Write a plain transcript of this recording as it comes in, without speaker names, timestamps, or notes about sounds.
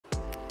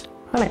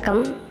வணக்கம்.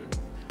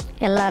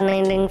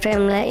 lr9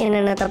 ringframeல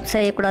என்னென்ன தப்பு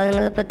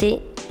செய்யக்கூடாதுங்கிறத பற்றி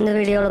இந்த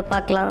வீடியோவில்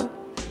பார்க்கலாம்.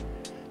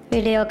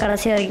 வீடியோ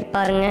கடைசி வரைக்கும்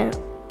பாருங்கள்.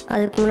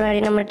 அதுக்கு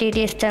முன்னாடி நம்ம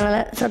TTS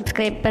சேனலை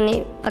சப்ஸ்கிரைப் பண்ணி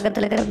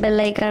பக்கத்தில் இருக்கிற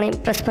பெல் ஐக்கானை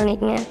ப்ரெஸ்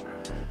பண்ணிக்கங்க.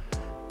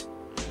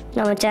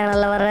 நம்ம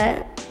சேனலில் வர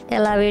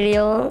எல்லா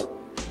வீடியோவும்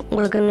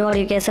உங்களுக்கு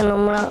நோட்டிஃபிகேஷன்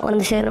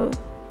வந்து சேரும்.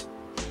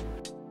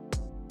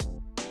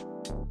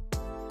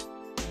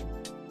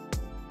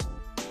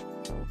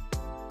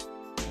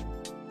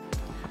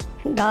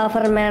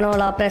 டாஃபர்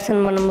மேனுவல்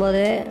ஆப்ரேஷன்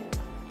பண்ணும்போது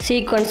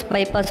சீக்வன்ஸ்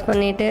பைபாஸ்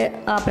பண்ணிவிட்டு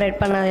ஆப்ரேட்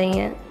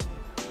பண்ணாதீங்க.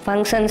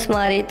 ஃபங்க்ஷன்ஸ்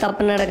மாதிரி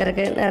தப்பு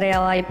நடக்கிறதுக்கு நிறையா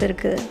வாய்ப்பு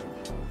இருக்குது.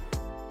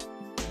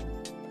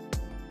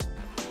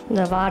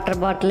 இந்த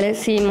வாட்டர் பாட்டிலு,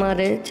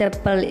 சீமாரு,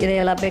 செப்பல்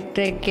இதையெல்லாம்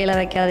பெக்ட்ரே கீழே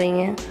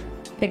வைக்காதீங்க.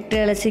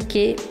 பெக்ட்ரேல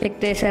சிக்கி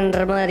பெக்ட்ரே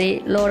சென்ற மாதிரி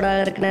லோட்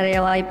ஆகிறதுக்கு நிறைய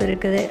வாய்ப்பு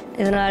இருக்குது.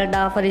 இதனால்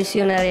டாஃபர்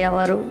இஷ்யூ நிறையா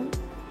வரும்.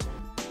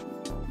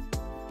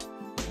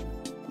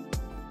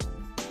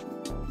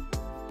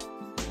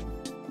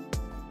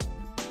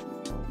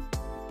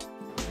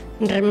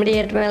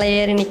 இன்டர்மீடியேட் மேலே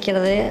ஏறி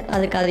நிற்கிறது,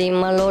 அதுக்கு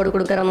அதிகமாக லோடு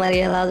கொடுக்குற மாதிரி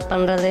ஏதாவது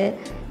பண்ணுறது,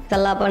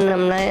 இதெல்லாம்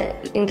பண்ணோம்னா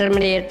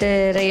இன்டர்மீடியேட்டு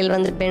ரெயில்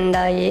பெண்ட்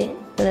ஆகி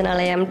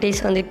இதனால்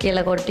எம்டிஸ்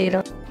கீழே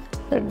கொட்டிடும்.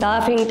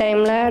 டாஃபிங்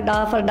டைமில்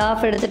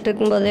டாஃப் எடுத்துகிட்டு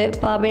இருக்கும்போது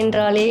பாபின்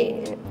ட்ராலி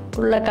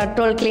உள்ள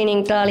கண்ட்ரோல்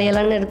கிளீனிங்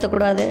ட்ராலியெல்லாம்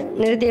நிறுத்தக்கூடாது.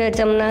 நிறுத்தி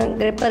வச்சோம்னா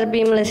கிரிப்பர்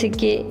பீமில்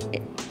சிக்கி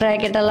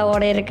ப்ராக்கெட்டெல்லாம்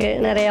உடையிறதுக்கு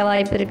நிறையா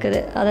வாய்ப்பு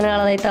இருக்குது.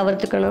 அதனால் அதை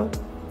தவிர்த்துக்கணும்.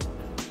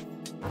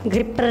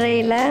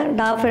 கிரிப்பரையில்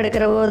டாஃப்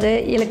எடுக்கிற போது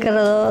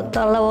இழுக்கிறதோ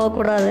தள்ளவோ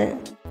கூடாது.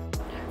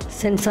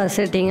 சென்சார்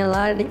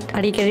செட்டிங்கெல்லாம்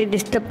அடிக்கடி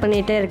டிஸ்டர்ப்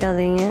பண்ணிகிட்டே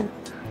இருக்காதீங்க.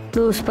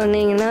 லூஸ்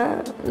பண்ணிங்கன்னா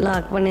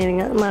லாக்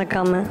பண்ணிடுங்க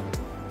மறக்காமல்.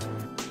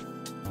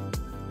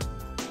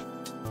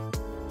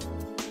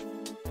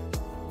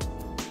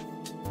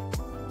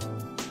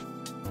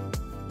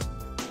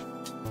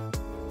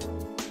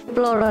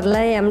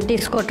 லோடரில்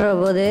எம்டிஸ் கொட்டுற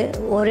போது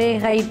ஒரே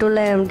ஹைட்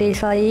உள்ள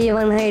எம்டிஸாக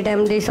ஈவன் ஹைட்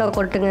எம்டிஸாக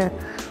கொட்டுங்க.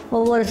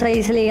 ஒவ்வொரு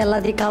சைஸ்லேயும்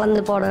எல்லாத்தையும்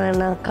கலந்து போட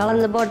வேண்டாம்.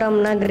 கலந்து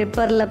போட்டோம்னா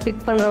கிரிப்பரில்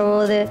பிக் பண்ணுற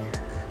போது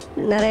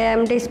நிறைய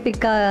எம்டிஸ்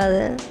பிக்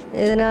ஆகாது.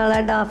 இதனால்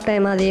டாஃப்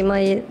டைம்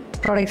அதிகமாக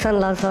ப்ரொடக்ஷன்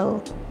லாஸ்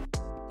ஆகும்.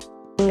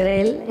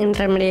 Rail,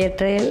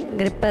 intermediate rail,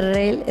 gripper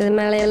rail இது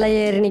மேலேயெல்லாம்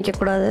ஏறி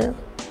நிற்கக்கூடாது.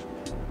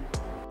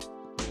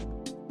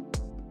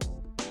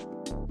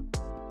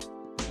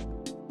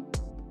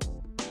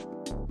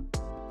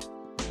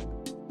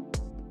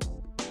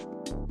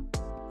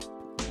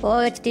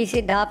 OHTC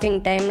டாஃபிங்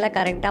டைமில்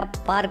கரெக்டாக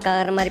பார்க்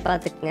ஆகிற மாதிரி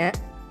பார்த்துக்குங்க.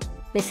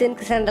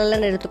 மிஷினுக்கு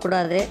சென்டரில்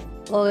நிறுத்தக்கூடாது.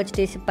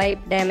 OHTC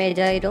பைப் டேமேஜ்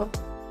ஆகிடும்.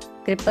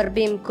 கிரிப்பர்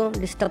பீமுக்கும்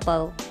டிஸ்டர்ப்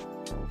ஆகும்.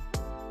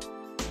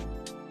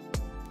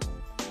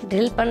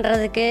 ட்ரில்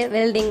பண்ணுறதுக்கு,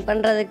 வெல்டிங்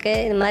பண்ணுறதுக்கு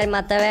இது மாதிரி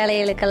மற்ற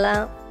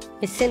வேலைகளுக்கெல்லாம்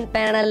மிஷின்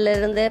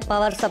பேனல்லிருந்து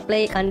பவர்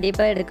சப்ளை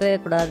கண்டிப்பாக எடுக்கவே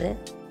கூடாது.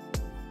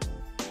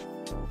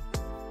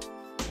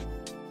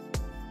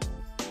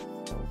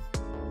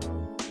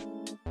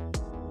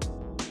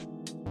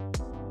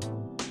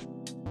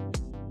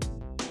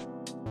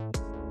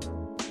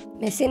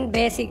 மெஷின்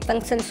பேசிக்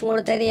ஃபங்க்ஷன்ஸ்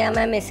உங்களுக்கு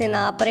தெரியாமல் மெஷின்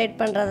ஆப்ரேட்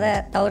பண்ணுறத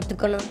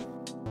தவிர்த்துக்கணும்.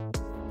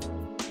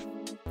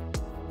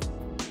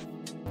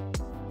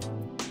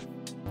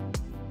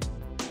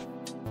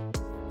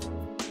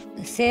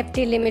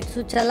 சேஃப்டி லிமிட்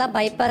சுவிட்செல்லாம்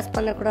பைபாஸ்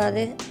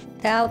பண்ணக்கூடாது.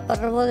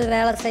 தேவைப்படுற போது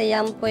வேலை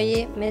செய்யாமல் போய்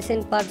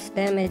மெஷின் பார்ட்ஸ்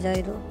டேமேஜ்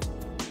ஆகிடும்.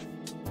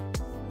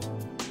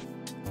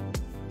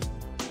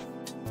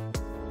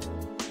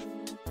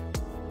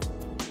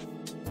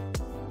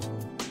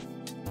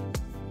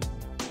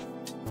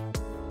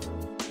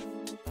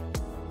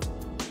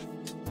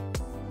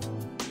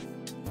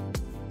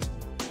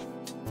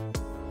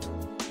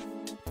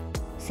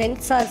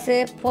 சென்சார்ஸு,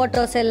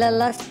 ஃபோட்டோ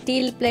செல்லெல்லாம்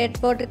ஸ்டீல் பிளேட்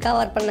போட்டு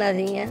கவர்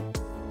பண்ணாதீங்க.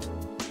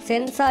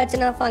 சென்ஸ்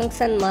ஆச்சுன்னா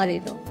ஃபங்க்ஷன்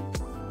மாறிடும்.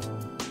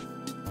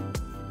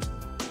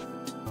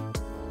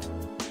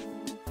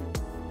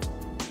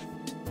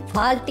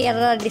 ஃபால்ட்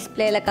எரர்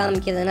டிஸ்பிளேயில்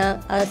காமிக்குதுன்னா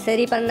அதை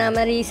சரி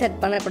பண்ணாமல்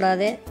ரீசெட்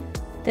பண்ணக்கூடாது.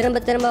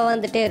 திரும்ப திரும்ப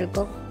வந்துகிட்டே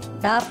இருக்கும்.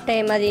 டாஃப்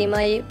டைம்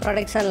அதிகமாகி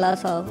ப்ரொடக்ஷன்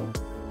லாஸ் ஆகும்.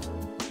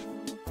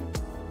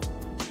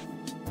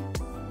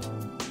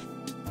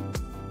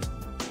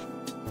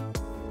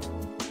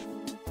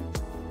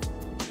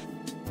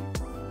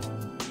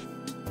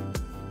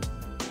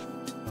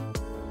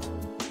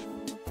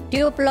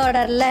 டியூப்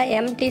லோடரில்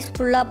எம்டிஸ்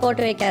ஃபுல்லாக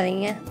போட்டு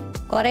வைக்காதீங்க.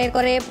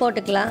 குறைய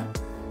போட்டுக்கலாம்.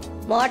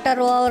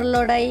 மோட்டார்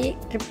ஓவர்லோட் ஆகி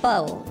ட்ரிப்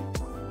ஆகும்.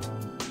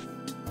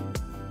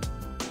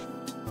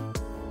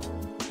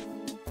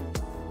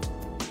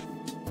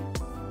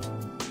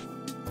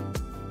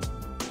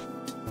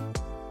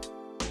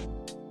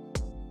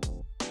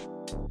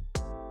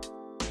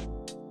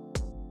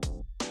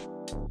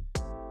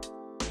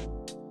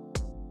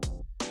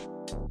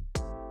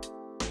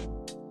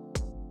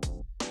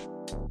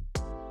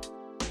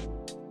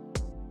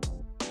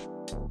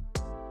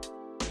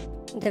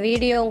 இந்த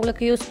வீடியோ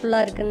உங்களுக்கு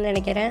யூஸ்ஃபுல்லாக இருக்குதுன்னு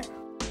நினைக்கிறேன்.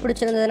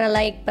 பிடிச்சிருந்ததுன்னா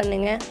லைக்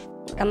பண்ணுங்கள்.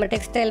 நம்ம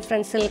டெக்ஸ்டைல்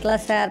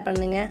ஃப்ரெண்ட்ஸுக்கெலாம் ஷேர்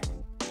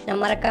பண்ணுங்கள்.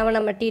 மறக்காமல்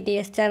நம்ம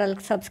TTS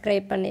சேனலுக்கு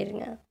சப்ஸ்கிரைப்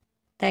பண்ணிடுங்க.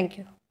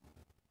 தேங்க்யூ.